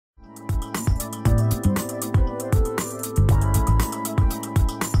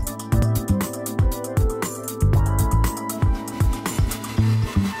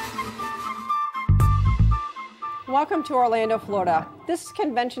welcome to Orlando, Florida. This is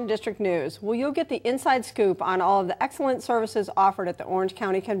Convention District News, where you'll get the inside scoop on all of the excellent services offered at the Orange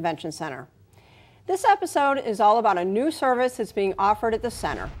County Convention Center. This episode is all about a new service that's being offered at the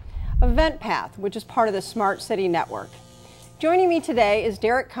center, EventPath, which is part of the Smart City Network. Joining me today is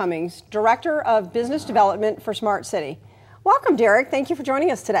Derek Cummings, Director of Business Development for Smart City. Welcome, Derek. Thank you for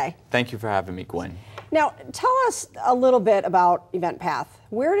joining us today. Thank you for having me, Gwen. Now, tell us a little bit about EventPath.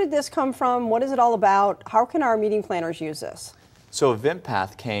 Where did this come from? What is it all about? How can our meeting planners use this? So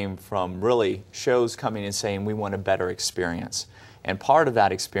EventPath came from really shows coming and saying we want a better experience. And part of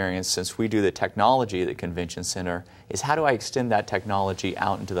that experience, since we do the technology at the convention center, is how do I extend that technology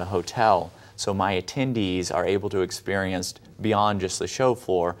out into the hotel so my attendees are able to experience beyond just the show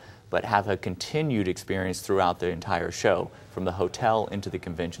floor, but have a continued experience throughout the entire show, from the hotel into the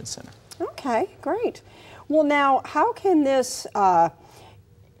convention center. Okay, great. Well, now, how can this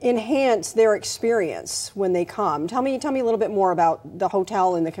enhance their experience when they come? Tell me a little bit more about the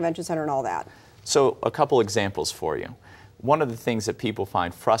hotel and the convention center and all that. So, a couple examples for you. One of the things that people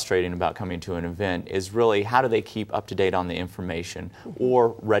find frustrating about coming to an event is really how do they keep up to date on the information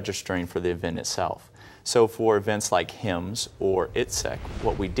or registering for the event itself. So for events like HIMSS or ITSEC,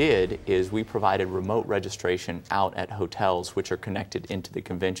 what we did is we provided remote registration out at hotels which are connected into the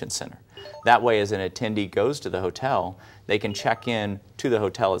convention center. That way, as an attendee goes to the hotel, they can check in to the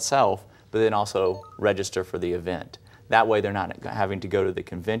hotel itself, but then also register for the event. That way they're not having to go to the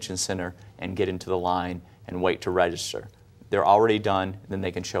convention center and get into the line and wait to register. They're already done, then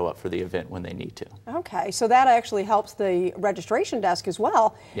they can show up for the event when they need to. Okay, so that actually helps the registration desk as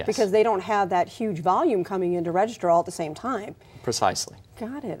well, yes, because they don't have that huge volume coming in to register all at the same time. Precisely.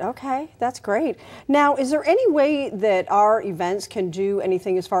 Got it. Okay, that's great. Now, is there any way that our events can do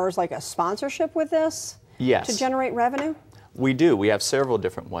anything as far as like a sponsorship with this? Yes. To generate revenue? We do. We have several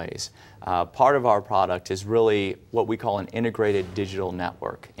different ways. Part of our product is really what we call an integrated digital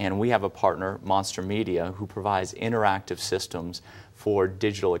network, and we have a partner, Monster Media, who provides interactive systems for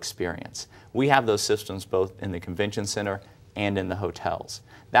digital experience. We have those systems both in the convention center and in the hotels.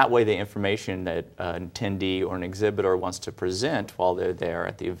 That way the information that an attendee or an exhibitor wants to present while they're there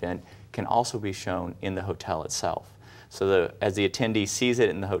at the event can also be shown in the hotel itself. So as the attendee sees it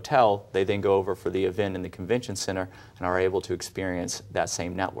in the hotel, they then go over for the event in the convention center and are able to experience that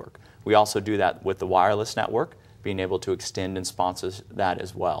same network. We also do that with the wireless network, being able to extend and sponsor that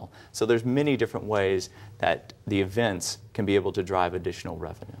as well. So there's many different ways that the events can be able to drive additional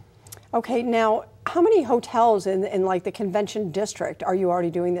revenue. Okay, now how many hotels in like the convention district are you already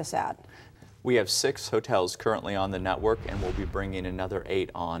doing this at? We have 6 hotels currently on the network, and we'll be bringing another 8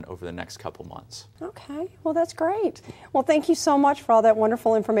 on over the next couple months. Okay, well that's great. Well, thank you so much for all that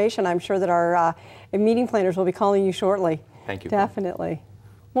wonderful information. I'm sure that our meeting planners will be calling you shortly. Thank you. Definitely.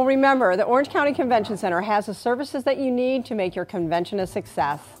 Well, remember, the Orange County Convention Center has the services that you need to make your convention a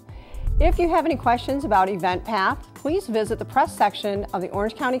success. If you have any questions about EventPath, please visit the press section of the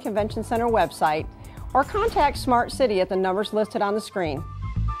Orange County Convention Center website or contact Smart City at the numbers listed on the screen.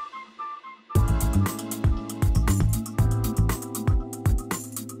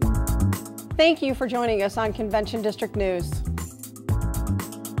 Thank you for joining us on Convention District News.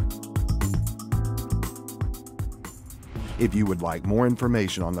 If you would like more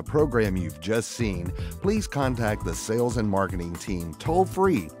information on the program you've just seen, please contact the Sales and Marketing team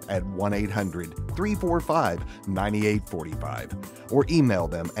toll-free at 1-800-345-9845 or email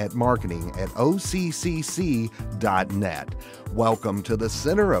them at marketing@occc.net. Welcome to the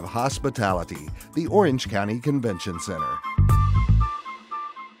Center of Hospitality, the Orange County Convention Center.